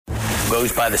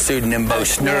goes by the pseudonym Bo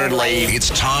Snerdley. It's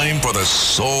time for the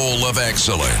Soul of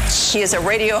Excellence. He is a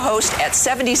radio host at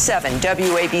 77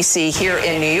 WABC here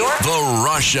in New York. The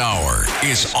Rush Hour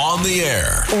is on the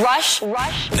air. Rush.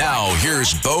 Now,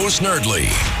 here's Bo Snerdley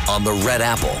on the Red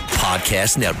Apple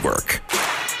Podcast Network.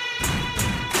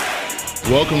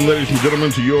 Welcome, ladies and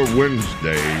gentlemen, to your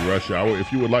Wednesday Rush Hour.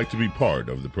 If you would like to be part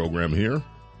of the program here,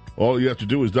 all you have to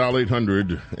do is dial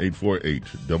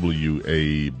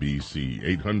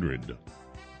 800-848-WABC.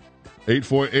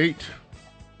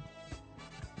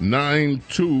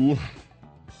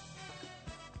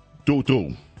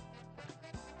 800-848-9222.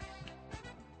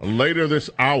 Later this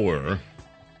hour,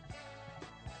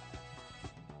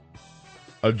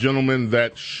 a gentleman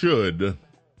that should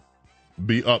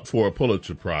be up for a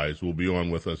Pulitzer Prize will be on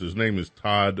with us. His name is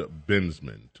Todd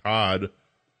Bensman. Todd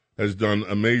has done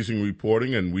amazing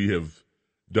reporting, and we have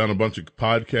done a bunch of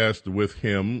podcasts with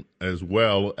him as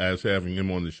well as having him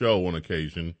on the show on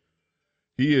occasion.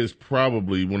 He is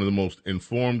probably one of the most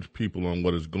informed people on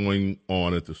what is going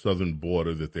on at the southern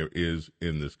border that there is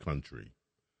in this country.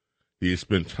 He has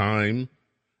spent time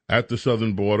at the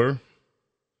southern border,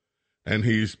 and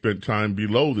he's spent time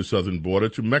below the southern border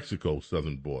to Mexico's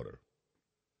southern border.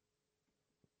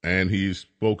 And he's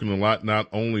spoken a lot not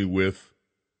only with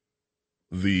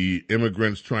the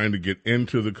immigrants trying to get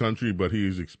into the country, but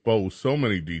he's exposed so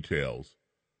many details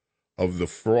of the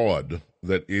fraud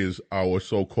that is our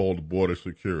so-called border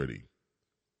security.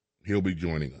 He'll be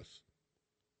joining us.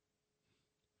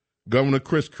 Governor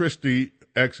Chris Christie,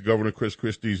 ex-Governor Chris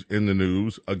Christie's in the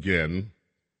news again.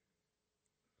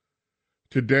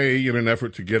 Today, in an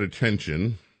effort to get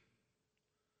attention,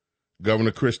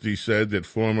 Governor Christie said that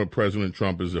former President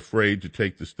Trump is afraid to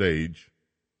take the stage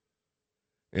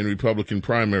in Republican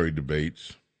primary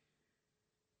debates.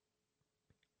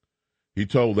 He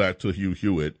told that to Hugh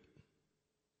Hewitt,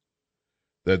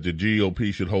 that the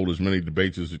GOP should hold as many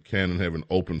debates as it can and have an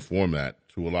open format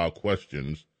to allow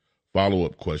questions,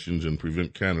 follow-up questions, and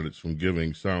prevent candidates from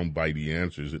giving sound-bitey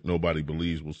answers that nobody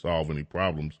believes will solve any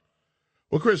problems.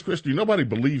 Well, Chris Christie, nobody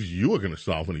believes you are going to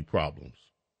solve any problems.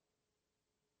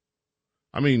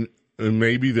 I mean,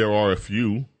 maybe there are a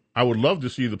few. I would love to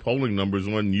see the polling numbers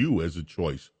on you as a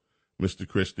choice, Mr.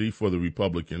 Christie, for the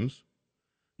Republicans.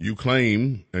 You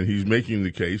claim, and he's making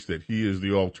the case, that he is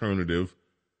the alternative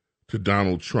to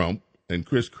Donald Trump. And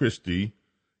Chris Christie,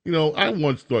 you know, I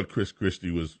once thought Chris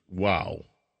Christie was, wow.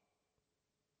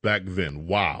 Back then,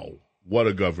 wow. What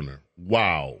a governor.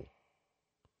 Wow.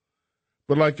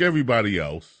 But like everybody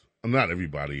else, not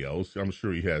everybody else, I'm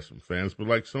sure he has some fans, but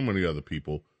like so many other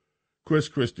people, Chris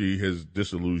Christie has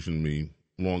disillusioned me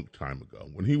a long time ago.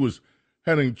 When he was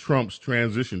heading Trump's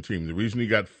transition team, the reason he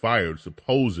got fired,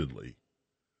 supposedly,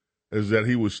 is that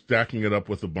he was stacking it up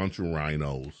with a bunch of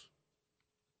rhinos.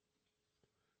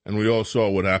 And we all saw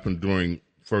what happened during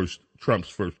Trump's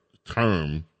first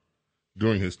term,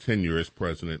 during his tenure as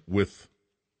president, with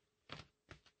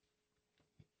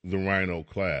the rhino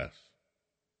class.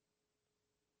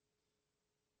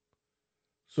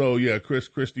 So, yeah, Chris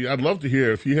Christie, I'd love to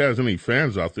hear, if he has any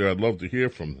fans out there, I'd love to hear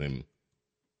from him.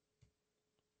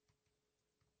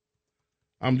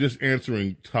 I'm just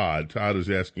answering Todd. Todd is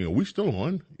asking, are we still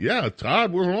on? Yeah,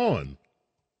 Todd, we're on.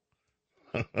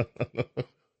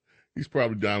 He's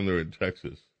probably down there in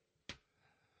Texas.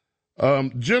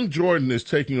 Jim Jordan is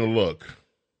taking a look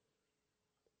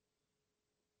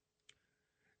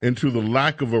into the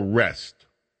lack of arrest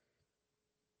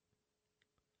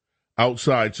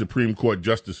outside Supreme Court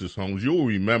justices' homes. You'll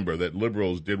remember that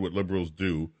liberals did what liberals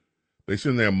do. They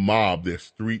send their mob, their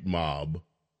street mob,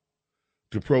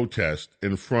 to protest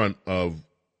in front of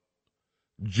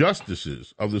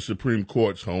justices of the Supreme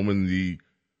Court's home, and the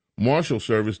Marshal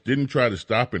Service didn't try to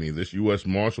stop any of this, U.S.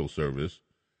 Marshal Service.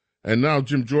 And now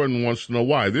Jim Jordan wants to know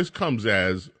why. This comes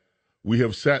as we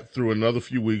have sat through another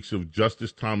few weeks of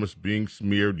Justice Thomas being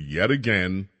smeared yet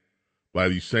again by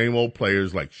these same old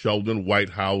players like Sheldon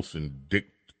Whitehouse and Dick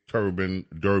Durbin.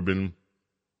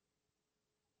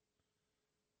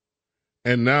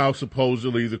 And now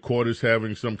supposedly the court is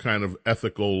having some kind of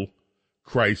ethical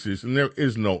crisis, and there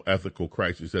is no ethical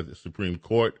crisis at the Supreme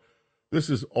Court. This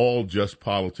is all just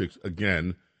politics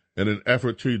again in an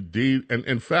effort to and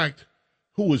in fact,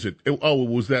 who was it? It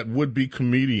was that would-be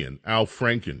comedian, Al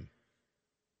Franken,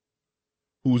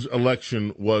 whose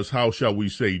election was, how shall we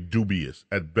say, dubious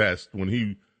at best when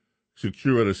he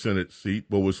secured a Senate seat,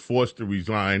 but was forced to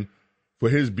resign for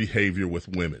his behavior with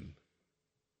women.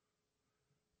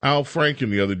 Al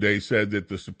Franken the other day said that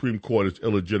the Supreme Court is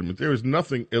illegitimate. There is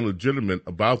nothing illegitimate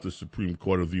about the Supreme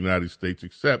Court of the United States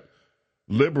except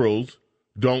liberals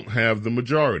don't have the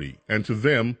majority. And to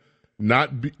them,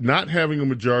 Not having a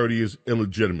majority is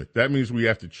illegitimate. That means we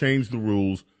have to change the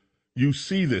rules. You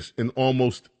see this in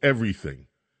almost everything.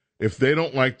 If they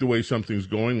don't like the way something's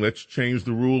going, let's change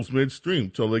the rules midstream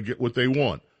till they get what they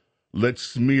want. Let's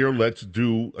smear, let's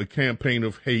do a campaign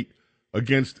of hate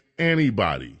against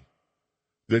anybody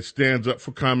that stands up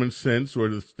for common sense or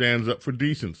that stands up for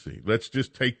decency. Let's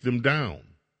just take them down.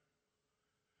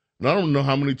 And I don't know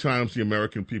how many times the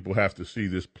American people have to see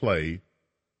this play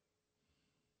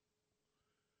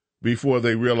before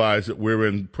they realize that we're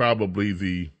in probably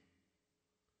the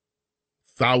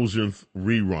 1,000th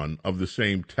rerun of the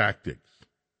same tactics.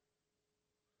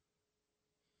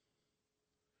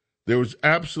 There was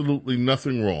absolutely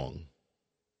nothing wrong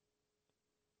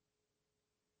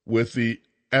with the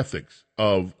ethics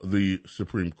of the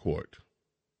Supreme Court.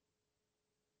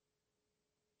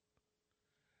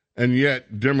 And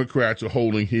yet, Democrats are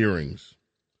holding hearings.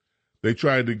 They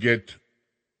tried to get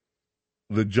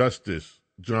the Justice,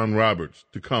 John Roberts,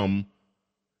 to come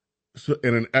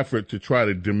in an effort to try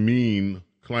to demean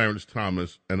Clarence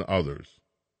Thomas and others.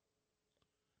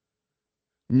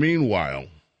 Meanwhile,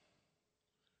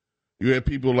 you had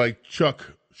people like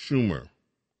Chuck U.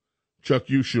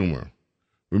 Schumer.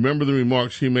 Remember the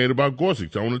remarks he made about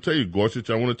Gorsuch. I want to tell you, Gorsuch,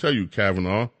 I want to tell you,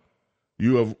 Kavanaugh,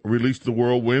 you have released the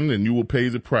whirlwind and you will pay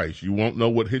the price. You won't know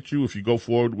what hit you if you go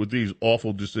forward with these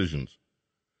awful decisions.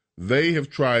 They have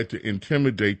tried to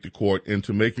intimidate the court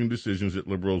into making decisions that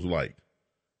liberals like.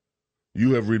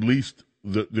 You have released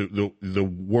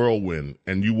the whirlwind,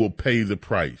 and you will pay the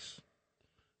price.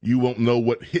 You won't know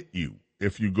what hit you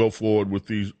if you go forward with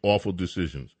these awful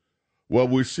decisions. Well,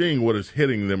 we're seeing what is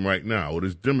hitting them right now. It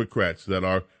is Democrats that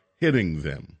are hitting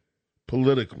them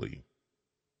politically.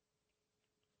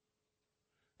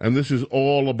 And this is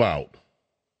all about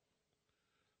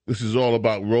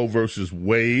Roe versus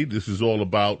Wade. This is all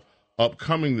about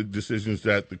upcoming decisions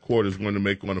that the court is going to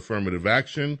make on affirmative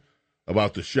action,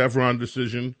 about the Chevron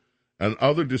decision, and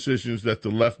other decisions that the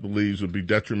left believes would be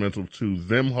detrimental to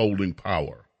them holding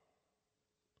power.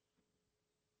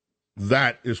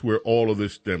 That is where all of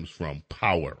this stems from,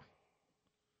 power.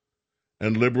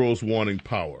 And liberals wanting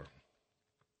power.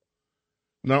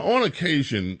 Now, on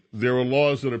occasion, there are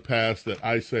laws that are passed that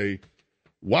I say,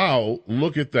 wow,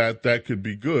 look at that, that could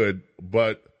be good,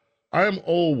 but I am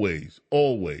always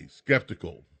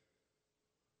skeptical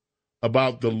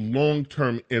about the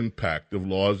long-term impact of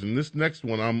laws. And this next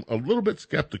one I'm a little bit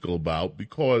skeptical about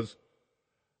because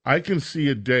I can see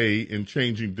a day in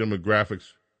changing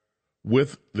demographics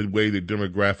with the way the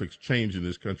demographics change in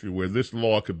this country where this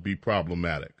law could be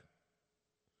problematic.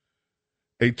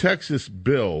 A Texas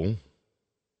bill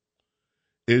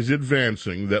is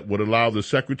advancing that would allow the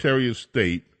Secretary of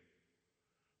State,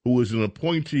 who is an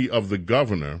appointee of the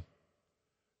governor,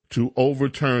 to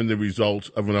overturn the results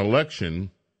of an election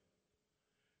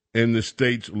in the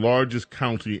state's largest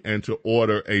county and to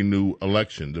order a new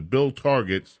election. The bill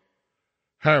targets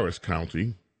Harris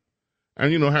County,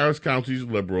 and Harris County is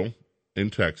liberal in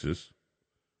Texas,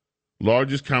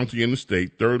 largest county in the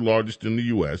state, third largest in the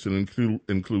U.S., and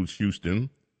includes Houston,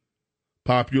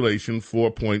 population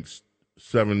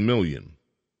 4.7 million.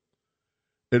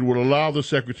 It would allow the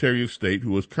Secretary of State,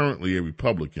 who is currently a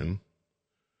Republican,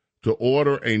 to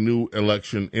order a new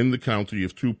election in the county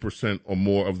if 2% or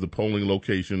more of the polling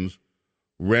locations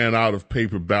ran out of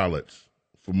paper ballots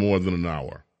for more than an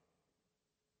hour.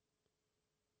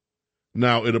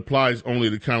 Now, it applies only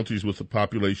to counties with a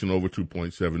population over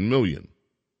 2.7 million,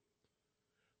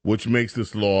 which makes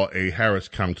this law a Harris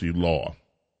County law.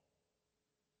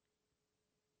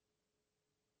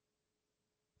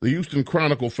 The Houston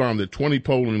Chronicle found that 20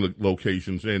 polling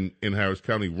locations in Harris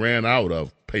County ran out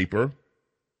of paper.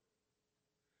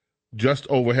 Just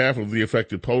over half of the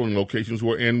affected polling locations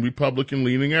were in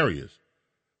Republican-leaning areas.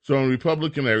 So in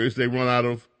Republican areas, they run out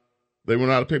of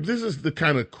paper. This is the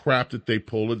kind of crap that they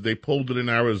pulled. They pulled it in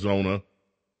Arizona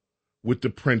with the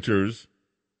printers.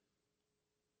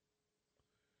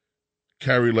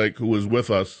 Carrie Lake, who was with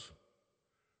us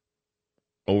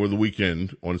over the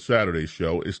weekend on Saturday's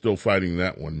show, is still fighting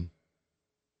that one.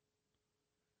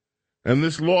 And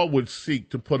this law would seek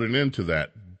to put an end to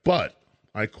that. But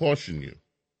I caution you,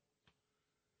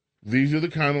 these are the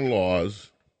kind of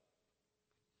laws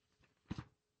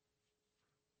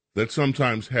that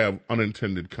sometimes have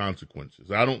unintended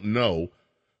consequences. I don't know,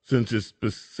 since it's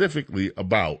specifically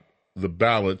about the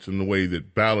ballots and the way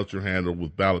that ballots are handled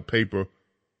with ballot paper,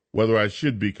 whether I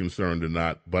should be concerned or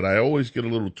not, but I always get a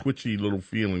little twitchy little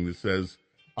feeling that says,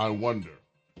 I wonder,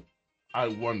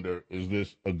 is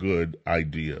this a good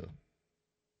idea?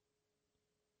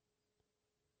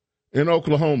 In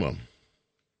Oklahoma,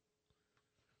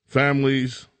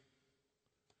 families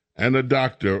and a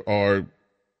doctor are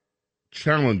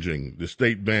challenging the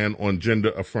state ban on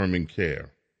gender-affirming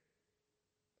care.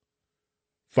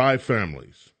 5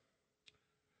 families.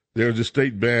 There's a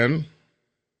state ban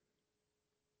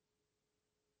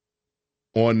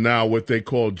on now what they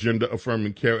call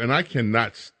gender-affirming care, and I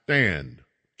cannot stand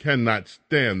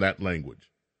that language.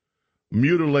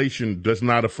 Mutilation does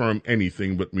not affirm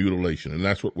anything but mutilation, and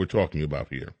that's what we're talking about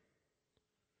here.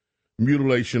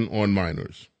 Mutilation on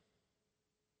minors.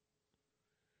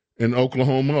 In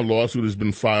Oklahoma, a lawsuit has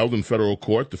been filed in federal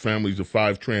court. The families of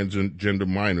 5 transgender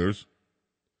minors,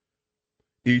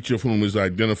 each of whom is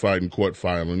identified in court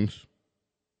filings,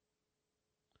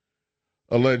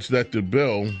 allege that the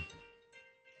bill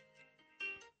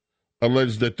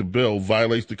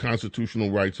violates the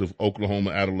constitutional rights of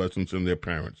Oklahoma adolescents and their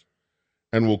parents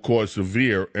and will cause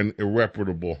severe and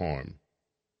irreparable harm.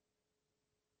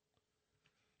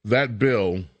 That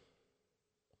bill,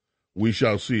 we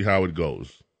shall see how it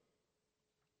goes.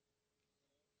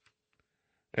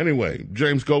 Anyway,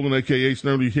 James Golden, a.k.a.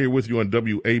 Snurley, here with you on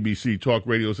WABC Talk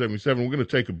Radio 77. We're going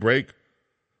to take a break.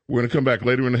 We're going to come back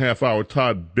later in the half hour.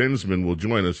 Todd Bensman will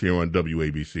join us here on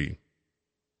WABC.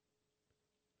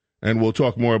 And we'll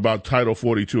talk more about Title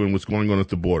 42 and what's going on at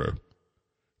the border.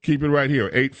 Keep it right here.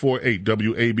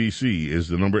 848-WABC is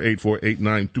the number,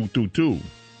 848-9222.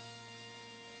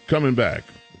 Coming back.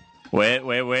 Wait,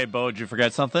 Bo, did you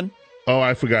forget something? Oh,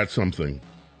 I forgot something.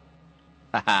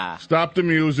 Stop the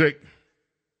music.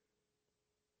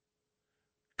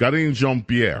 Karine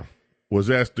Jean-Pierre was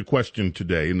asked a question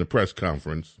today in the press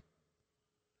conference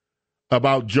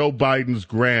about Joe Biden's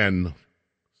granddaughter,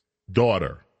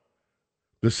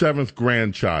 the 7th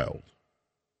grandchild.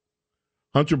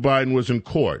 Hunter Biden was in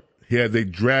court. They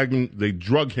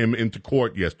drug him into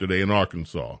court yesterday in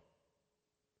Arkansas.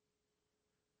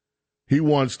 He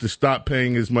wants to stop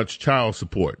paying as much child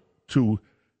support to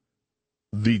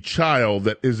the child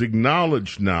that is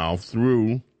acknowledged now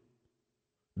through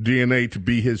DNA to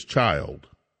be his child.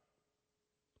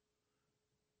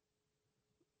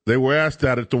 They were asked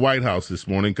that at the White House this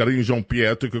morning. Karine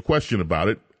Jean-Pierre took a question about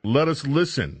it. Let us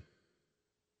listen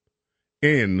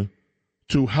in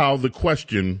to how the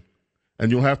question,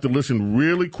 and you'll have to listen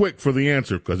really quick for the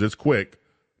answer because it's quick.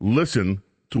 Listen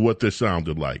to what this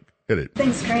sounded like. Hit it.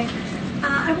 Thanks, Craig.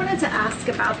 I wanted to ask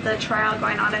about the trial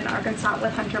going on in Arkansas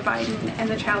with Hunter Biden and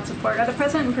the child support. Are the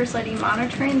president and first lady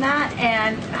monitoring that?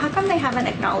 And how come they haven't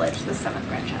acknowledged the 7th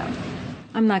grandchild?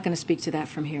 I'm not going to speak to that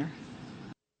from here.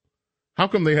 How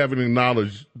come they haven't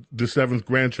acknowledged the 7th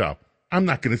grandchild? I'm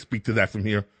not going to speak to that from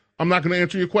here. I'm not going to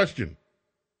answer your question.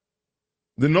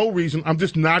 There's no reason. I'm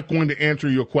just not going to answer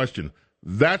your question.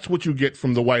 That's what you get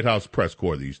from the White House press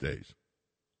corps these days.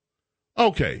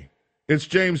 Okay, it's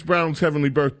James Brown's heavenly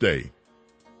birthday.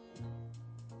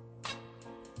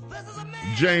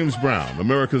 James Brown,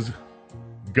 America's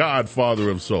godfather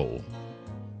of soul.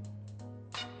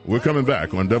 We're coming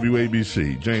back on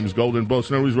WABC. James Golden, Bo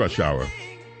Snurley's Rush Hour.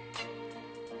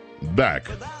 Back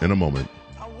in a moment.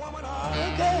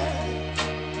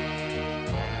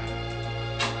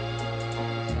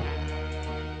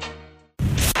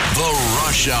 The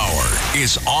Rush Hour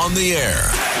is on the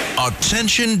air.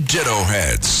 Attention Ditto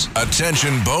Heads.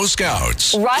 Attention Bo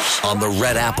Scouts. Rush on the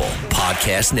Red Apple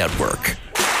Podcast Network.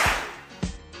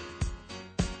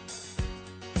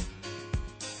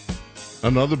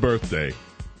 Another birthday.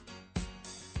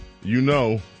 You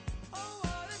know,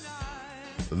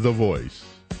 the voice.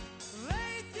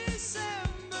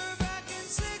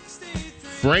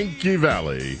 Frankie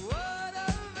Valli.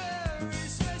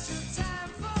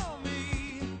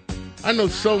 I know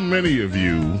so many of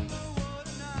you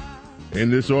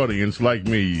in this audience, like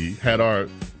me, had our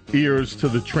ears to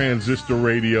the transistor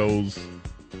radios.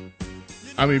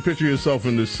 I mean, picture yourself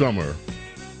in this summer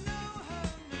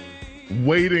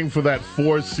waiting for that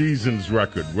Four Seasons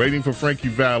record, waiting for Frankie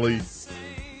Valli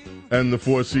and the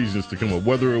Four Seasons to come up,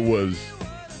 whether it was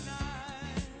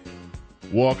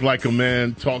Walk Like a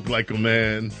Man, Talk Like a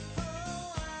Man,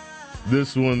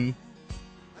 this one,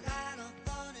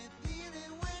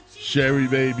 Sherry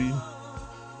Baby.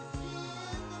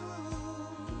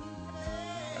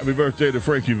 Happy birthday to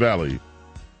Frankie Valli.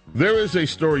 There is a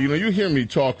story, you hear me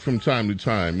talk from time to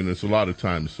time, and it's a lot of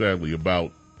times, sadly,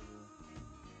 about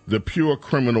the pure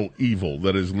criminal evil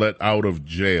that is let out of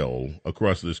jail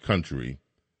across this country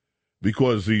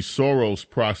because these Soros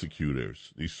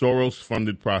prosecutors, these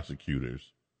Soros-funded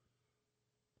prosecutors,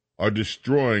 are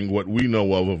destroying what we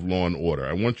know of law and order.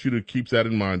 I want you to keep that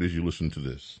in mind as you listen to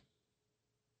this.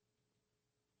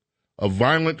 A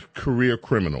violent career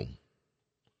criminal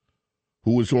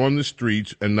who was on the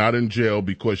streets and not in jail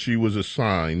because she was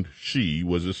assigned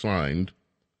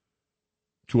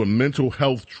to a mental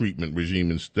health treatment regime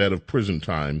instead of prison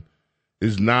time,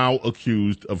 is now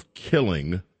accused of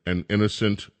killing an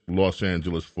innocent Los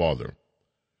Angeles father.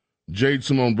 Jade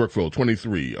Simone Brookfield,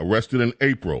 23, arrested in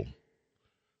April,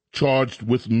 charged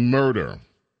with murder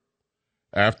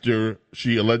after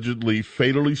she allegedly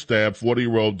fatally stabbed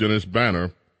 40-year-old Dennis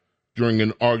Banner during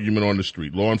an argument on the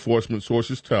street. Law enforcement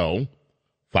sources tell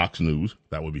Fox News,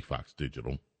 that would be Fox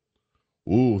Digital.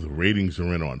 Ooh, the ratings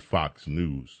are in on Fox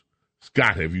News.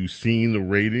 Scott, have you seen the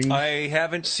ratings? I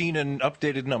haven't seen an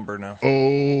updated number, no.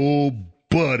 Oh,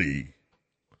 buddy.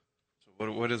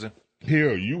 So what is it?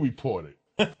 Here, you report it.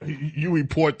 You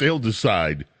report, they'll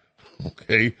decide.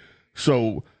 Okay?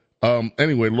 So,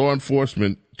 anyway, law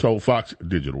enforcement told Fox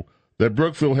Digital that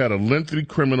Brookfield had a lengthy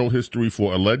criminal history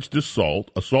for alleged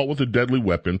assault with a deadly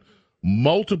weapon,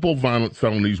 multiple violent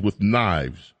felonies with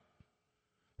knives.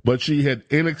 But she had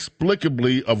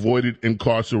inexplicably avoided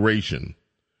incarceration.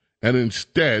 And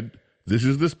instead,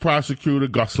 this prosecutor,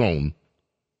 Garcon,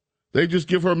 they just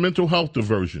give her mental health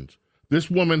diversions. This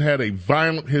woman had a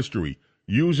violent history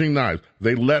using knives.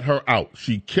 They let her out.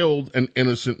 She killed an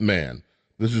innocent man.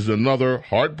 This is another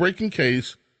heartbreaking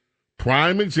case,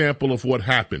 prime example of what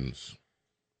happens.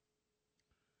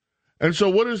 And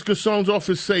so what does Garcon's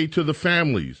office say to the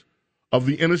families of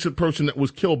the innocent person that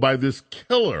was killed by this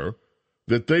killer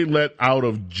that they let out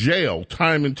of jail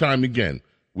time and time again?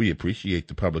 We appreciate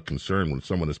the public concern when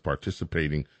someone is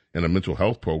participating in a mental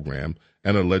health program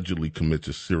and allegedly commits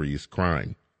a serious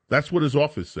crime. That's what his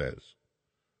office says.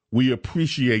 We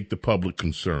appreciate the public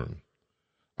concern.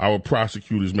 Our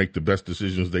prosecutors make the best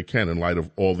decisions they can in light of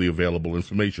all the available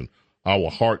information.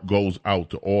 Our heart goes out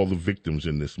to all the victims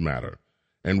in this matter,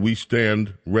 and we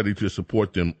stand ready to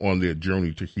support them on their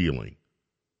journey to healing.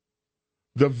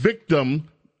 The victim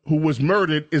who was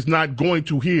murdered is not going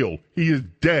to heal. He is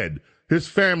dead. His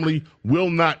family will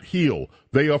not heal.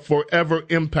 They are forever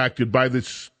impacted by this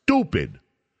stupid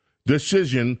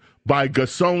decision by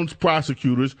Garcon's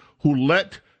prosecutors who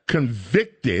let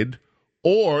convicted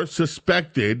or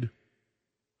suspected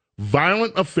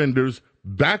violent offenders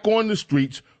back on the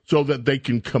streets so that they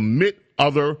can commit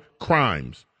other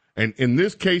crimes. And in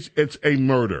this case, it's a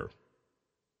murder.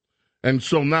 And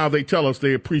so now they tell us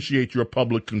they appreciate your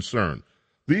public concern.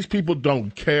 These people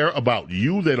don't care about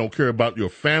you. They don't care about your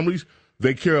families.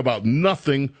 They care about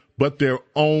nothing but their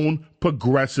own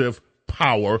progressive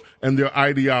power and their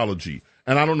ideology.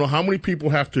 And I don't know how many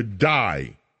people have to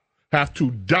die,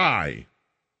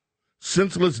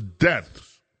 senseless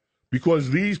deaths,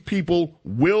 because these people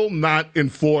will not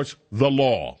enforce the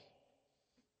law.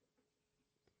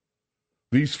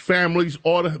 These families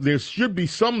there should be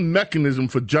some mechanism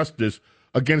for justice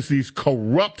against these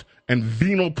corrupt and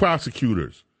venal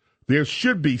prosecutors. There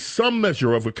should be some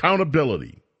measure of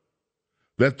accountability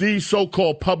that these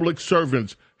so-called public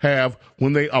servants have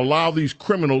when they allow these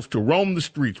criminals to roam the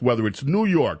streets, whether it's New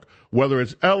York, whether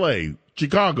it's L.A.,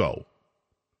 Chicago,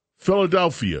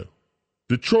 Philadelphia,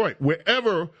 Detroit,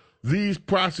 wherever these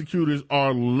prosecutors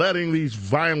are letting these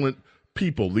violent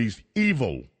people, these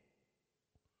evil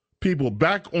people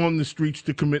back on the streets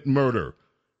to commit murder,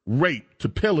 rape, to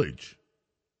pillage.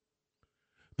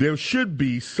 There should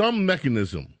be some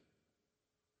mechanism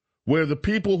where the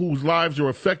people whose lives are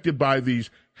affected by these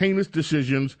heinous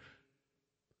decisions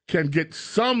can get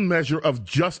some measure of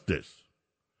justice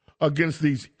against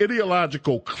these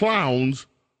ideological clowns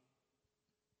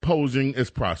posing as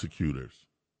prosecutors.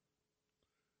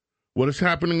 What is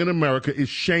happening in America is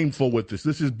shameful with this.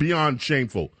 This is beyond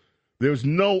shameful. There's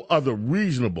no other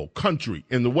reasonable country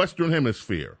in the Western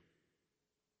Hemisphere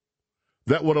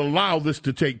that would allow this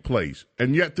to take place.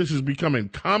 And yet this is becoming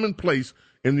commonplace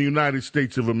in the United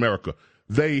States of America.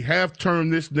 They have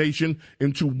turned this nation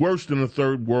into worse than a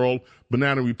third world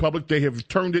banana republic. They have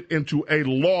turned it into a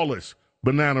lawless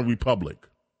banana republic.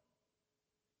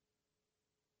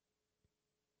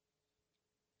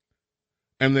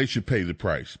 And they should pay the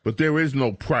price. But there is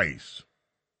no price.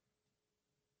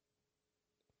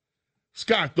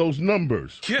 Scott, those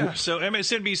numbers. Yeah, so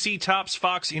MSNBC tops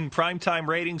Fox in primetime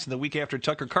ratings in the week after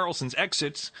Tucker Carlson's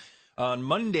exits. On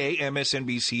Monday,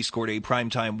 MSNBC scored a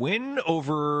primetime win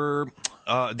over,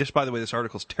 this, by the way, this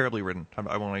article is terribly written.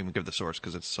 I won't even give the source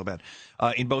because it's so bad.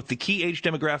 In both the key age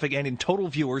demographic and in total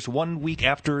viewers 1 week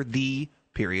after the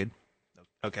period.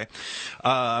 Okay.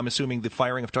 I'm assuming the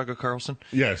firing of Tucker Carlson?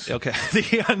 Yes. Okay.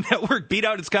 The network beat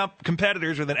out its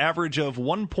competitors with an average of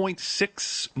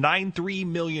 1.693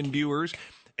 million viewers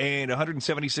and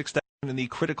 176,000 in the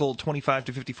critical 25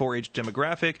 to 54 age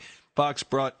demographic. Fox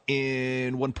brought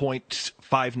in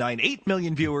 1.598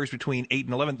 million viewers between 8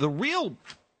 and 11. The real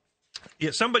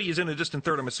Yeah, somebody is in a distant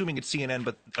third. I'm assuming it's CNN,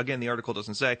 but again, the article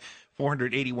doesn't say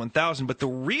 481,000. But the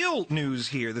real news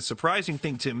here, the surprising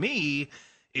thing to me,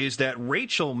 is that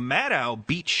Rachel Maddow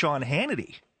beat Sean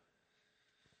Hannity.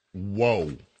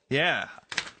 Whoa. Yeah.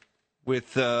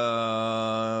 With she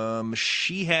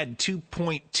had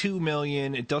 2.2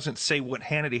 million. It doesn't say what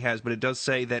Hannity has, but it does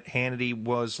say that Hannity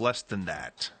was less than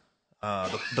that.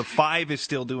 The 5 is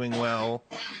still doing well,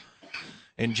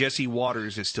 and Jesse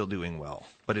Waters is still doing well.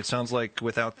 But it sounds like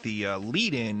without the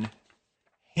lead-in,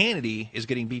 Hannity is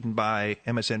getting beaten by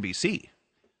MSNBC,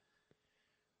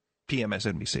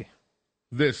 PMSNBC.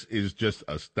 This is just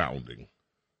astounding.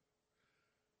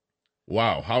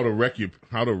 Wow, how to wreck your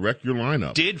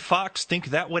lineup. Did Fox think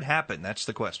that would happen? That's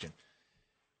the question.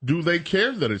 Do they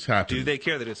care that it's happening? Do they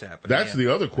care that it's happening? That's the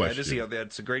other question.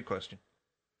 That's a great question.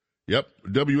 Yep.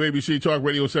 WABC Talk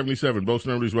Radio 77, Bo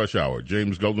Snerdly's Rush Hour.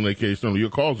 James Golden, a.k.a. Snerdly. Your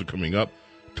calls are coming up.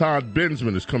 Todd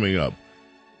Bensman is coming up.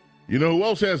 You know who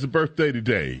else has a birthday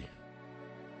today?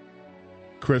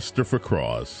 Christopher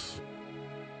Cross.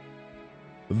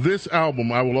 This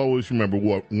album, I will always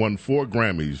remember, won 4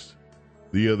 Grammys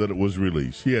the year that it was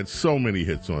released. He had so many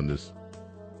hits on this.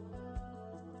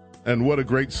 And what a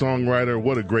great songwriter,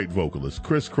 what a great vocalist.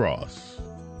 Chris Cross.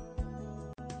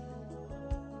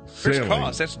 Chris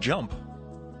Cross, that's Jump.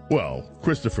 Well,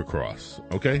 Christopher Cross,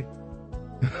 okay?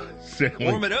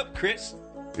 Warm it up, Chris.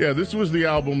 Yeah, this was the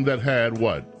album that had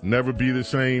what? Never Be the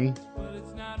Same.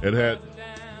 It had,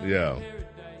 yeah.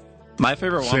 My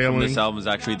favorite one Sailing. from this album is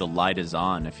actually The Light Is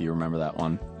On, if you remember that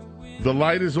one. The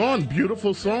Light Is On,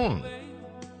 beautiful song.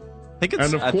 I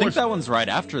think that one's right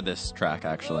after this track,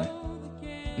 actually.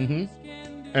 Mm-hmm.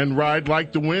 And Ride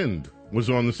Like the Wind was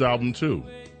on this album, too.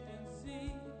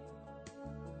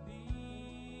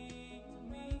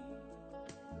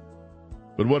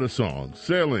 But what a song.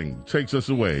 Sailing takes us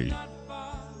away.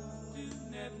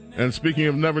 And speaking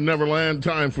of Never Never Land,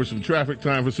 time for some traffic,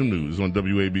 time for some news on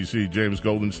WABC. James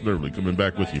Golden Snerdly coming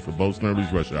back with you for Bo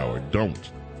Snerdly's Rush Hour.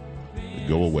 Don't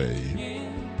go away.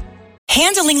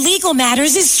 Handling legal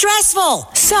matters is stressful.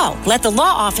 So, let the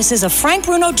law offices of Frank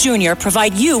Bruno Jr.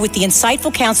 provide you with the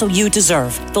insightful counsel you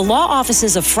deserve. The law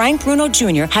offices of Frank Bruno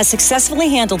Jr. has successfully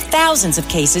handled thousands of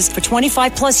cases for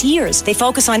 25 plus years. They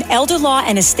focus on elder law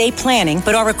and estate planning,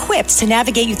 but are equipped to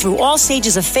navigate you through all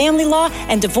stages of family law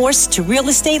and divorce to real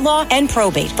estate law and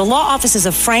probate. The law offices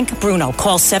of Frank Bruno.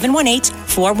 Call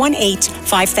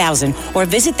 718-418-5000 or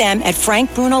visit them at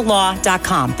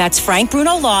frankbrunolaw.com. That's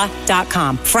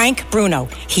frankbrunolaw.com. Frank Bruno.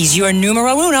 He's your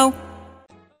numero uno.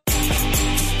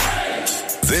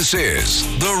 This is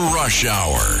The Rush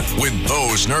Hour with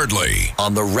Bo Snerdly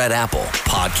on the Red Apple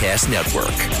Podcast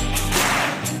Network.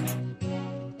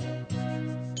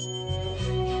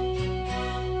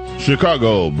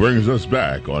 Chicago brings us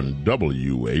back on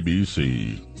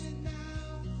WABC.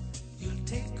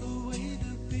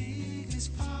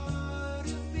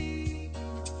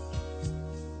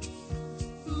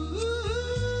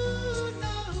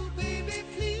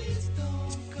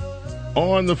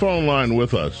 On the phone line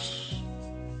with us,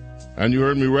 and you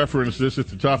heard me reference this at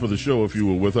the top of the show if you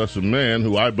were with us, a man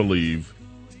who I believe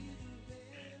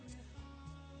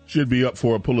should be up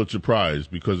for a Pulitzer Prize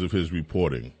because of his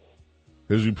reporting.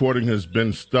 His reporting has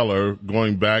been stellar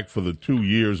going back for the 2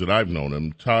 years that I've known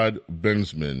him. Todd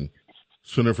Bensman,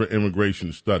 Center for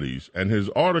Immigration Studies, and his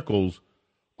articles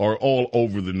are all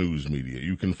over the news media.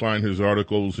 You can find his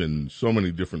articles in so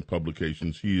many different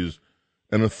publications. He is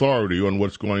an authority on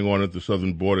what's going on at the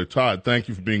southern border. Todd, thank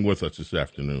you for being with us this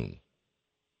afternoon.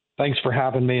 Thanks for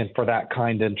having me and for that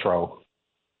kind intro.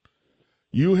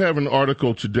 You have an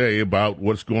article today about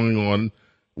what's going on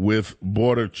with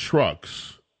border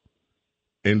trucks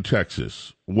in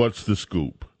Texas. What's the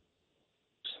scoop?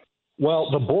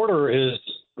 Well, the border is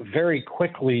very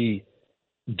quickly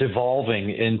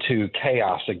devolving into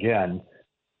chaos again.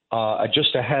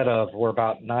 We're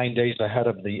about 9 days ahead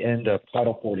of the end of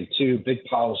Title 42, big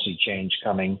policy change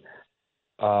coming.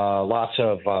 Lots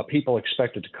of people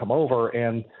expected to come over.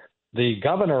 And the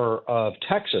governor of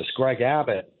Texas, Greg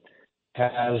Abbott,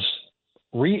 has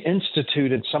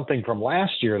reinstituted something from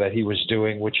last year that he was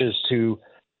doing, which is to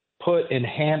put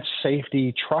enhanced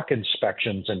safety truck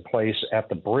inspections in place at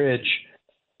the bridge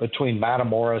between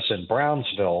Matamoros and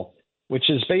Brownsville, which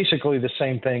is basically the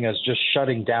same thing as just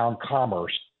shutting down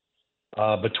commerce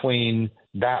between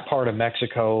that part of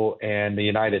Mexico and the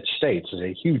United States. It's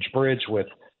a huge bridge with,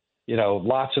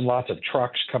 lots and lots of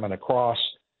trucks coming across.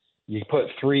 You put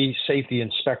 3 safety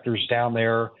inspectors down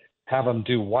there, have them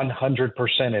do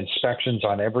 100% inspections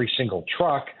on every single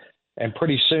truck, and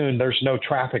pretty soon there's no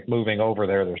traffic moving over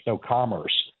there. There's no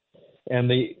commerce. And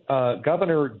the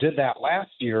governor did that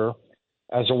last year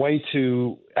as a way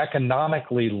to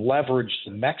economically leverage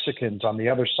the Mexicans on the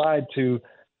other side to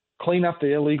clean up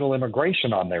the illegal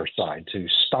immigration on their side, to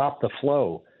stop the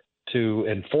flow, to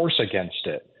enforce against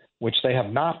it, which they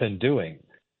have not been doing.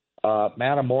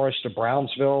 Matamoros to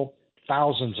Brownsville,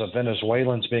 thousands of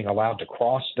Venezuelans being allowed to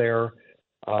cross there,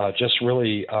 just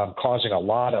really causing a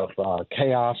lot of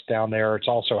chaos down there. It's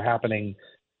also happening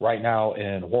right now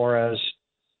in Juarez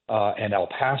and El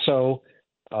Paso.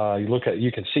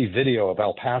 You can see video of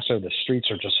El Paso. The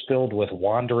streets are just filled with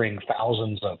wandering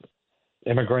thousands of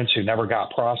immigrants who never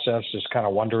got processed, just kind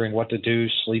of wondering what to do,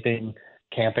 sleeping,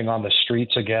 camping on the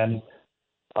streets again.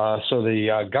 So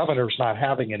the governor's not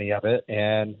having any of it,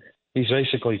 and he's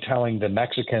basically telling the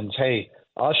Mexicans, hey,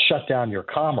 I'll shut down your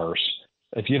commerce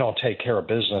if you don't take care of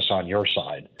business on your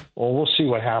side. Well, we'll see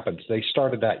what happens. They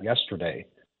started that yesterday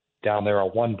down there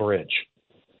at one bridge.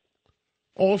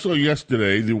 Also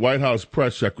yesterday, the White House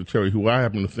press secretary, who I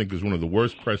happen to think is one of the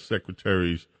worst press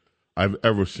secretaries I've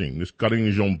ever seen, this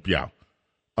Karine Jean-Pierre,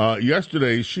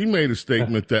 yesterday she made a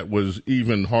statement that was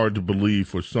even hard to believe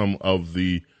for some of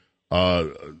the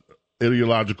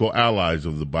ideological allies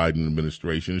of the Biden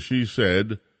administration. She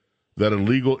said that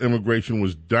illegal immigration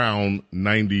was down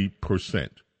 90%.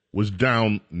 Was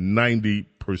down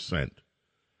 90%.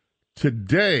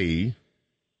 Today,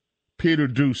 Peter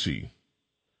Doocy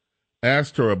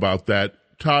asked her about that.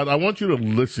 Todd, I want you to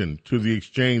listen to the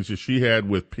exchange that she had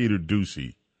with Peter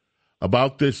Doocy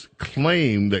about this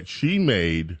claim that she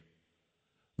made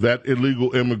that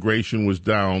illegal immigration was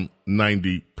down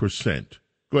 90%.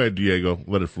 Go ahead, Diego.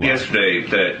 Let it fly. Yesterday,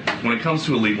 that when it comes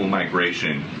to illegal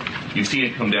migration, you've seen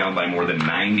it come down by more than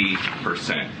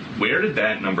 90%. Where did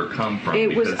that number come from?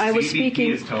 I was speaking.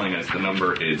 is telling us the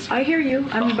number is. I hear you.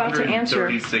 I'm about to answer.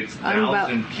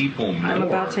 136,000 people more. I'm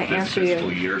about to answer you.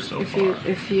 Year so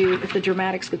if the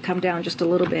dramatics could come down just a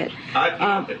little bit.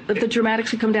 If the dramatics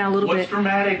could come down a little bit. What's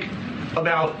dramatic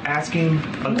about asking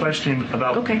a question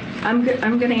about? Okay, I'm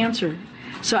going to answer.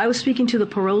 So I was speaking to the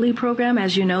parolee program.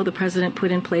 As you know, the president put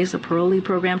in place a parolee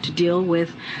program to deal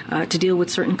with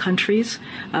certain countries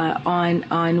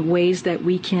on ways that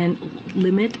we can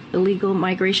limit illegal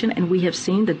migration. And we have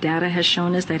seen the data has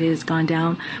shown us that it has gone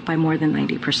down by more than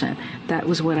 90%. That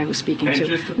was what I was speaking to.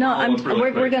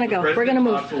 We're going to go. We're going to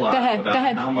move. Go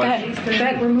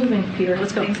ahead. We're moving, Peter.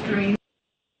 Let's go.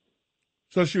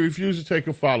 So she refused to take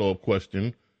a follow-up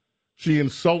question. She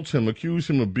insults him, accuses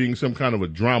him of being some kind of a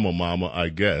drama mama, I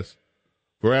guess,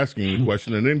 for asking the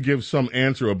question, and then gives some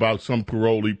answer about some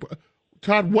parolee.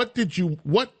 Todd, what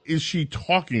is she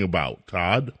talking about,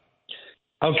 Todd?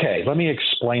 Okay, let me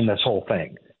explain this whole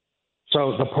thing.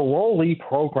 So the parolee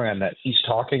program that he's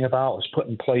talking about was put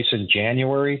in place in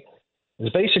January.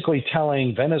 Is basically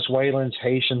telling Venezuelans,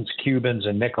 Haitians, Cubans,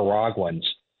 and Nicaraguans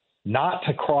not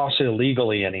to cross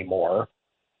illegally anymore,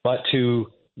 but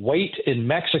to wait in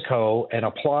Mexico and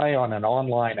apply on an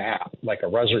online app, like a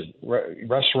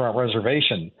restaurant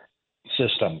reservation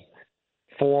system,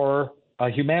 for a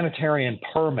humanitarian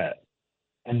permit.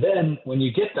 And then when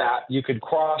you get that, you could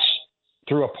cross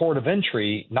through a port of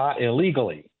entry, not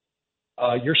illegally.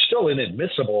 You're still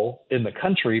inadmissible in the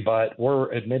country, but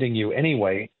we're admitting you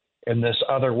anyway in this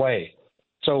other way.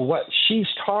 So what she's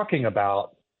talking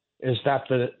about is that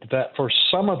that for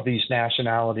some of these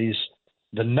nationalities,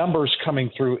 the numbers coming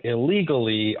through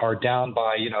illegally are down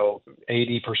by,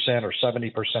 80% or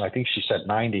 70%. I think she said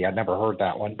 90. I never heard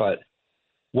that one. But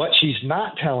what she's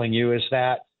not telling you is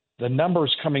that the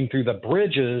numbers coming through the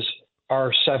bridges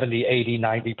are 70, 80,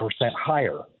 90%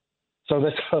 higher. So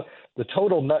the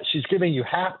total nut, she's giving you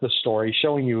half the story,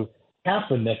 showing you half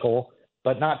the nickel,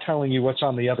 but not telling you what's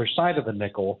on the other side of the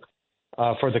nickel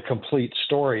for the complete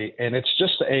story. And it's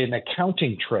just an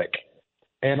accounting trick.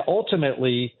 And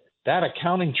ultimately, that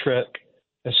accounting trick,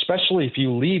 especially if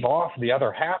you leave off the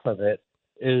other half of it,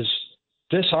 is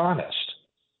dishonest.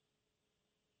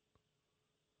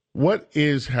 What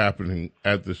is happening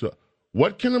at this?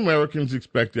 What can Americans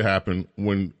expect to happen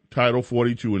when Title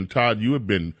 42, and Todd, you have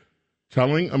been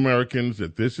telling Americans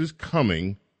that this is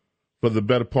coming for the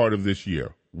better part of this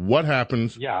year. What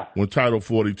happens when Title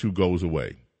 42 goes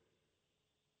away?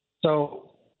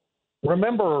 So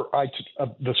remember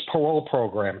this parole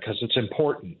program, because it's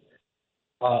important.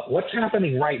 What's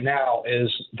happening right now is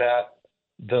that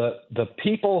the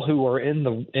people who are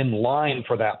in line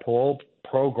for that parole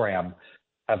program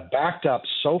have backed up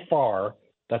so far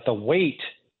that the wait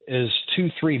is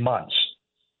 2-3 months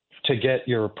to get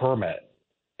your permit.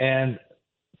 And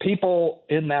people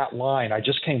in that line, I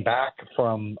just came back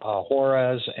from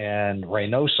Juarez and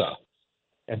Reynosa,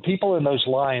 and people in those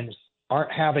lines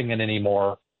aren't having it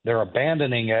anymore They're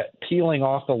abandoning it, peeling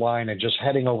off the line, and just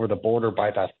heading over the border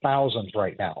by the thousands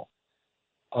right now.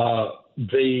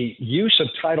 The use of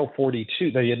Title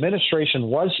 42, the administration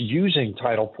was using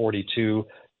Title 42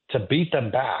 to beat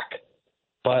them back,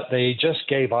 but they just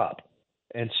gave up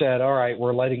and said, all right,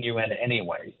 we're letting you in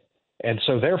anyway. And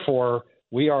so therefore,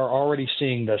 we are already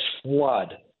seeing this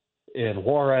flood in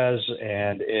Juarez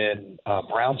and in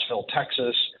Brownsville,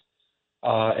 Texas,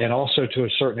 and also to a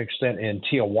certain extent in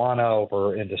Tijuana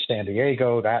over into San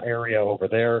Diego, that area over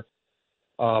there,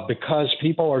 because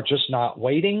people are just not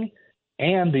waiting,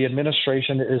 and the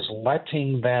administration is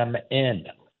letting them in.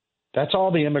 That's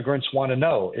all the immigrants want to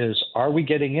know is, are we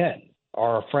getting in?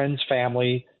 Are our friends,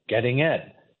 family getting in?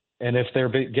 And if they're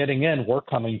getting in, we're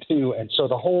coming too. And so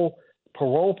the whole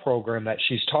parole program that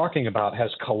she's talking about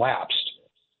has collapsed.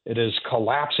 It is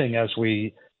collapsing as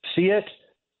we see it.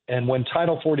 And when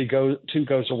Title 42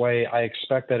 goes away, I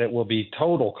expect that it will be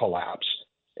total collapse.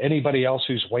 Anybody else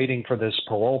who's waiting for this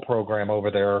parole program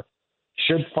over there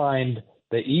should find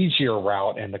the easier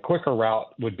route, and the quicker route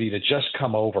would be to just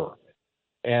come over.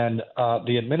 And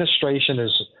the administration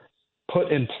has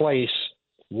put in place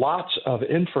lots of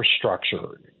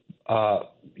infrastructure,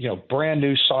 brand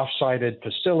new soft-sided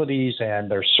facilities,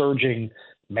 and they're surging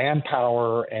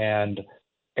manpower and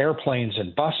airplanes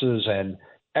and buses and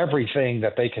everything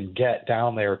that they can get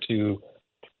down there to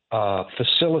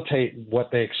facilitate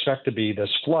what they expect to be this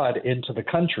flood into the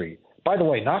country. By the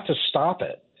way, not to stop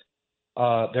it.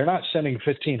 They're not sending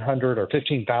 1,500 or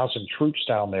 15,000 troops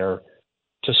down there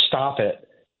to stop it.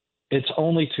 It's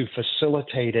only to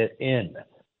facilitate it in.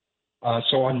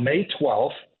 So on May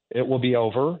 12th, it will be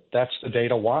over. That's the day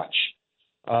to watch.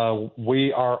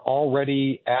 We are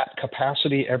already at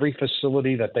capacity. Every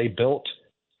facility that they built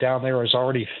down there is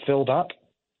already filled up,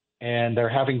 and they're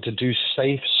having to do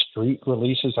safe street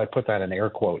releases. I put that in air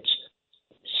quotes.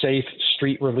 Safe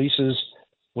street releases.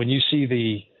 When you see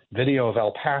the video of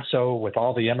El Paso with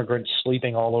all the immigrants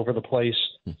sleeping all over the place,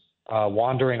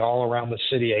 wandering all around the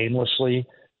city aimlessly,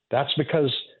 that's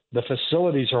because the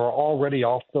facilities are already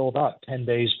all filled up 10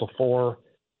 days before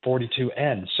 42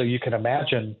 ends. So you can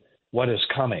imagine what is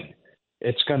coming.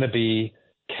 It's going to be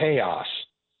chaos.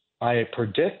 I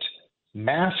predict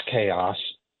mass chaos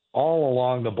all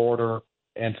along the border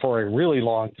and for a really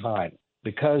long time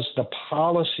because the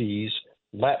policies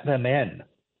let them in.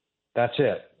 That's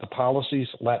it. The policies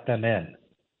let them in.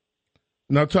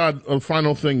 Now, Todd, a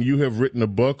final thing. You have written a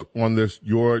book on this.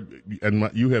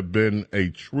 You have been a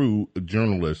true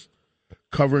journalist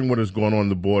covering what is going on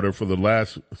the border for the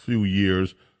last few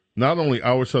years, not only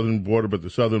our southern border, but the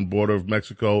southern border of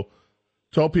Mexico.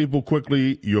 Tell people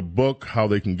quickly your book, how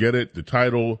they can get it, the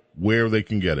title, where they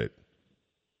can get it.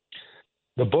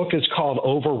 The book is called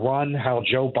Overrun, How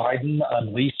Joe Biden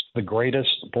Unleashed the Greatest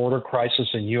Border Crisis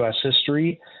in U.S.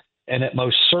 History, and it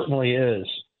most certainly is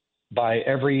by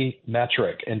every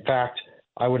metric. In fact,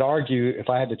 I would argue if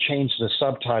I had to change the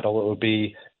subtitle, it would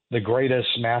be The Greatest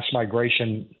Mass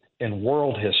Migration in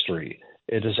World History.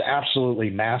 It is absolutely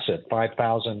massive, 5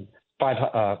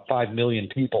 million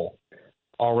people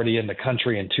already in the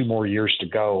country and 2 more years to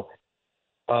go.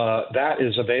 That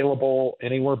is available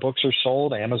anywhere books are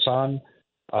sold, Amazon,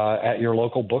 at your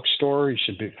local bookstore. You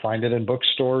should find it in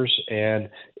bookstores. And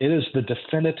it is the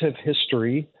definitive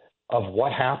history of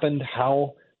what happened,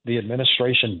 how the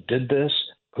administration did this,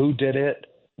 who did it,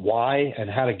 why, and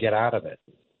how to get out of it.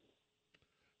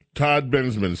 Todd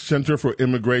Bensman, Center for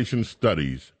Immigration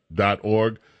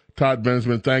Studies.org. Todd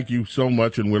Bensman, thank you so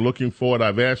much, and we're looking forward.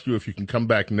 I've asked you if you can come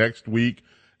back next week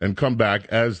and come back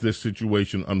as this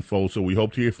situation unfolds. So we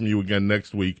hope to hear from you again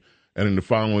next week and in the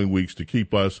following weeks to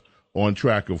keep us on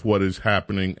track of what is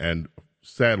happening and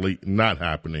sadly not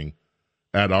happening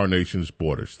at our nation's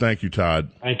borders. Thank you,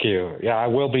 Todd. Thank you. Yeah, I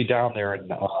will be down there in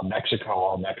Mexico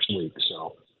all next week.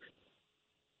 So,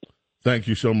 thank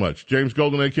you so much. James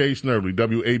Golden, a.k.a. Snerdley,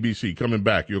 WABC, coming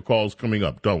back. Your call's coming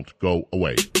up. Don't go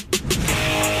away.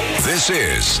 This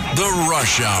is The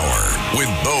Rush Hour with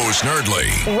Bo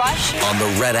Snerdley. Rush on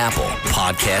the Red Apple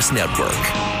Podcast Network.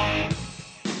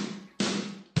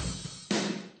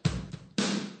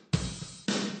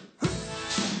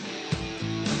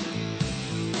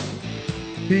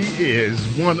 He is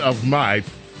one of my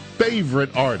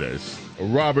favorite artists,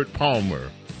 Robert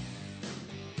Palmer,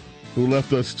 who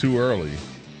left us too early.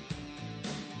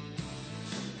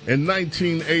 In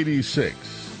 1986,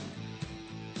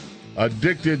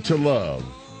 Addicted to Love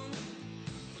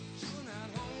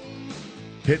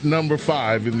hit number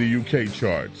 5 in the UK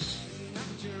charts.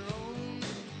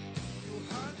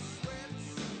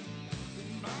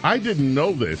 I didn't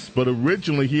know this, but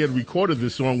originally he had recorded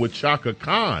this song with Chaka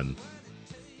Khan.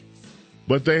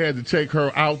 but they had to take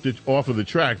her off of the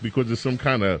track because of some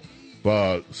kind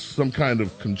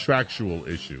of contractual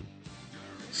issue.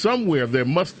 Somewhere there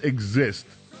must exist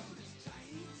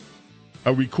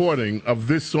a recording of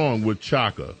this song with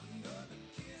Chaka.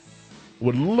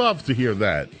 Would love to hear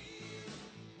that.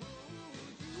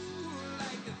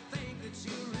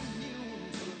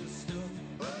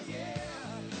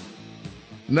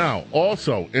 Now,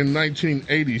 also in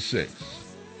 1986,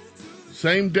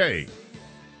 same day,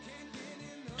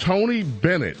 Tony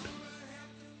Bennett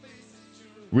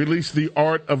released The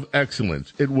Art of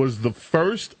Excellence. It was the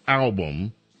first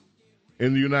album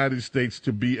in the United States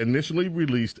to be initially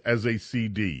released as a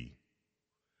CD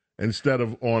instead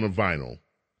of on a vinyl.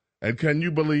 And can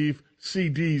you believe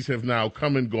CDs have now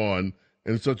come and gone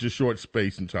in such a short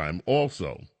space and time?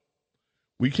 Also,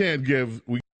 we can't give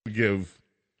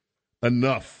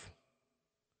enough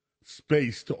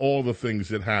space to all the things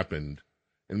that happened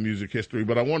in music history,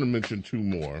 but I want to mention two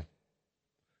more.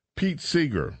 Pete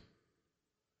Seeger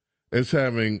is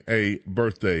having a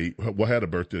birthday, had a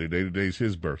birthday today. Today's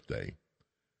his birthday.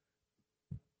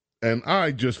 And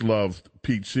I just loved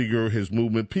Pete Seeger, his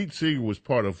movement. Pete Seeger was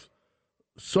part of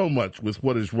so much with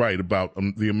what is right about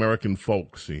the American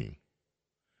folk scene.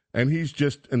 And he's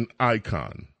just an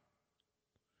icon.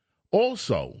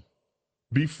 Also,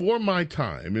 before my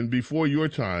time and before your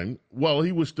time, well,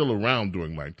 he was still around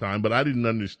during my time, but I didn't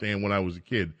understand when I was a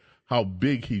kid how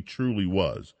big he truly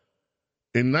was.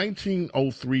 In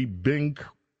 1903, Bing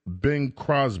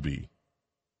Crosby,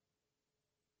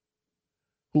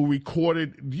 who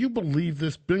recorded, do you believe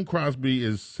this? Bing Crosby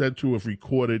is said to have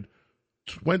recorded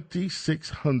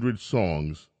 2,600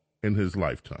 songs in his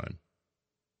lifetime.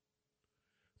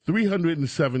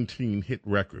 317 hit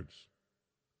records.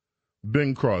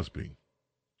 Bing Crosby.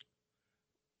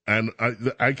 And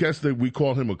I guess that we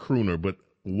call him a crooner, but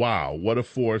wow, what a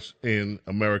force in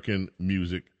American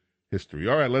music history.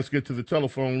 All right, let's get to the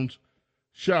telephones,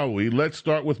 shall we? Let's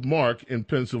start with Mark in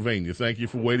Pennsylvania. Thank you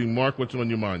for waiting. Mark, what's on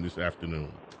your mind this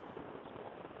afternoon?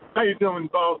 How you doing,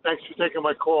 Bo? Thanks for taking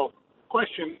my call.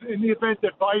 Question, in the event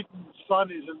that Biden's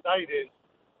son is indicted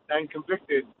and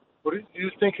convicted, do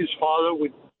you think his father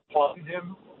would pardon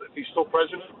him if he's still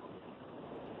president?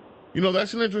 You know,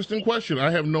 that's an interesting question.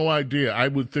 I have no idea. I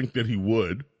would think that he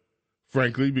would,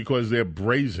 frankly, because they're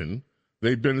brazen.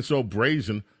 They've been so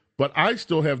brazen. But I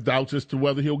still have doubts as to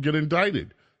whether he'll get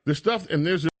indicted. The stuff, and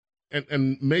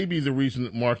and maybe the reason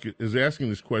that Mark is asking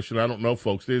this question, I don't know,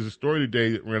 folks. There's a story today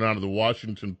that ran out of the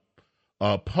Washington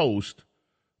Post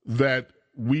that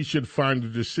we should find a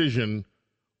decision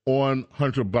on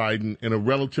Hunter Biden in a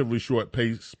relatively short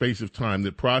space of time,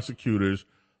 that prosecutors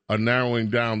are narrowing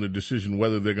down the decision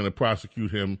whether they're going to prosecute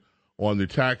him on the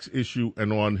tax issue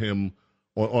and on him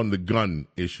on the gun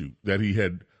issue, that he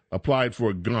had applied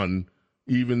for a gun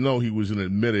even though he was an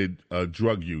admitted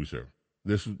drug user,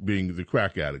 this being the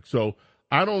crack addict. So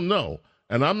I don't know.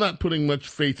 And I'm not putting much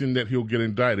faith in that he'll get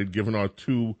indicted given our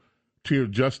two-tier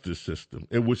justice system.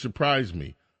 It would surprise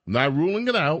me. I'm not ruling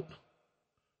it out,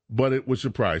 but it would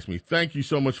surprise me. Thank you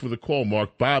so much for the call,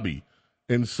 Mark. Bobby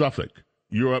in Suffolk,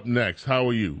 you're up next. How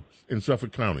are you in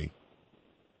Suffolk County?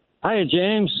 Hi,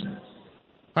 James.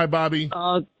 Hi, Bobby.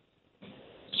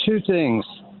 Two things.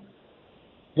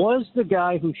 Was the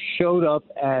guy who showed up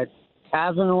at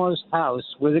Kavanaugh's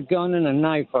house with a gun and a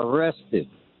knife arrested?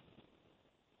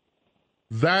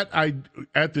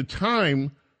 At the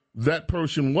time, that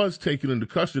person was taken into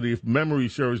custody. If memory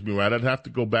serves me right, I'd have to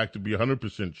go back to be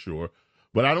 100% sure.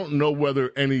 But I don't know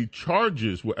whether any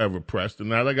charges were ever pressed,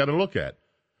 and that I got to look at.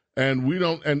 And we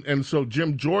don't. And so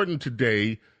Jim Jordan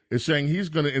today is saying he's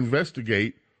going to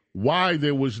investigate why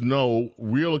there was no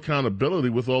real accountability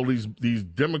with all these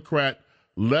Democrat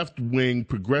left-wing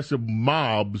progressive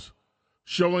mobs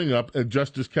showing up at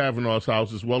Justice Kavanaugh's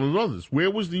house as well as others.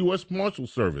 Where was the U.S. Marshal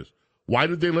Service? Why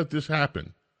did they let this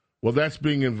happen? Well, that's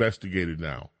being investigated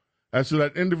now. As to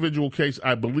that individual case,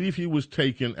 I believe he was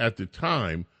taken at the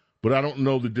time, but I don't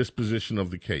know the disposition of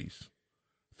the case.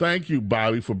 Thank you,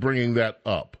 Bobby, for bringing that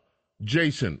up.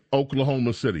 Jason,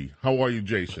 Oklahoma City. How are you,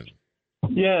 Jason?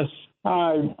 Yes.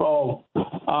 Hi, Bo.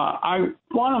 I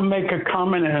want to make a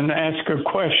comment and ask a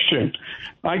question.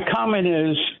 My comment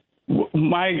is,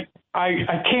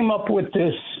 I came up with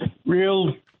this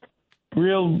real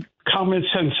common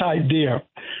sense idea.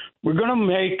 We're going to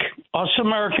make us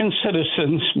American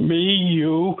citizens, me,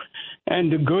 you,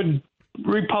 and the good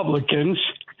Republicans,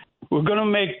 we're going to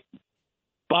make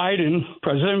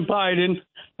President Biden,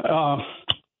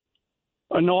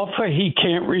 an offer he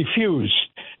can't refuse.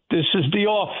 This is the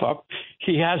offer.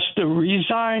 He has to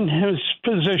resign his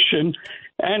position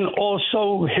and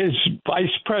also his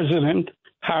vice president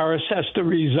Harris has to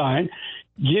resign,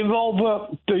 give over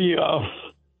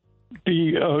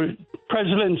the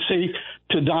presidency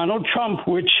to Donald Trump,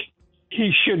 which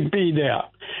he should be there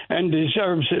and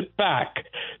deserves it back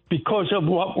because of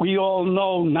what we all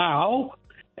know now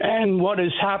and what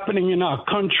is happening in our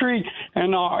country,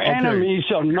 and our enemies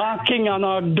are knocking on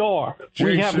our door.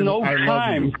 Jason, we have no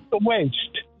time to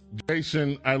waste.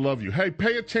 Jason, I love you. Hey,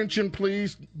 pay attention,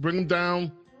 please. Bring them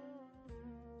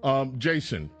down.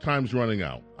 Jason, time's running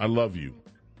out. I love you.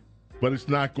 But it's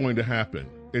not going to happen.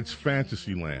 It's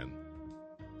fantasy land.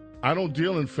 I don't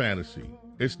deal in fantasy.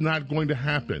 It's not going to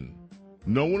happen.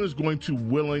 No one is going to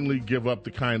willingly give up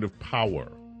the kind of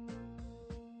power.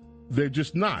 They're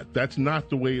just not. That's not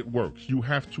the way it works. You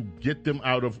have to get them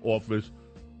out of office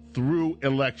through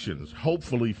elections,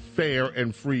 hopefully fair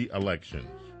and free elections.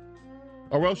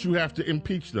 Or else you have to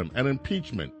impeach them, and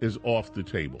impeachment is off the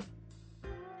table.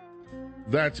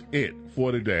 That's it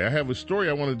for today. I have a story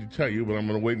I wanted to tell you, but I'm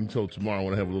going to wait until tomorrow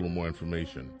when I have a little more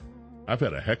information. I've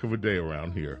had a heck of a day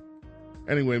around here.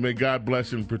 Anyway, may God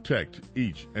bless and protect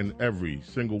each and every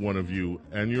single one of you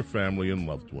and your family and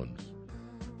loved ones.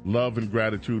 Love and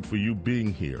gratitude for you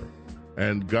being here.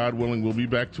 And God willing, we'll be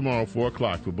back tomorrow, 4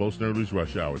 o'clock, for Bo Snerdley's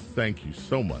Rush Hour. Thank you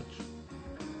so much.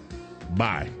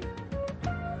 Bye.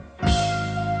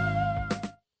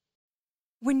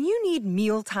 When you need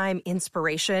mealtime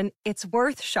inspiration, it's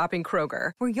worth shopping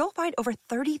Kroger, where you'll find over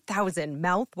 30,000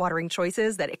 mouth-watering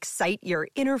choices that excite your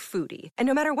inner foodie. And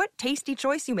no matter what tasty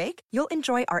choice you make, you'll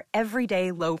enjoy our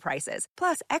everyday low prices,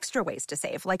 plus extra ways to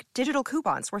save, like digital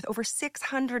coupons worth over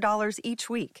 $600 each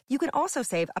week. You can also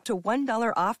save up to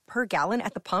 $1 off per gallon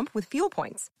at the pump with fuel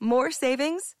points. More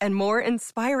savings and more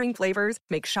inspiring flavors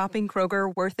make shopping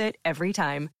Kroger worth it every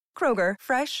time. Kroger,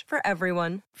 fresh for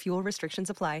everyone. Fuel restrictions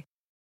apply.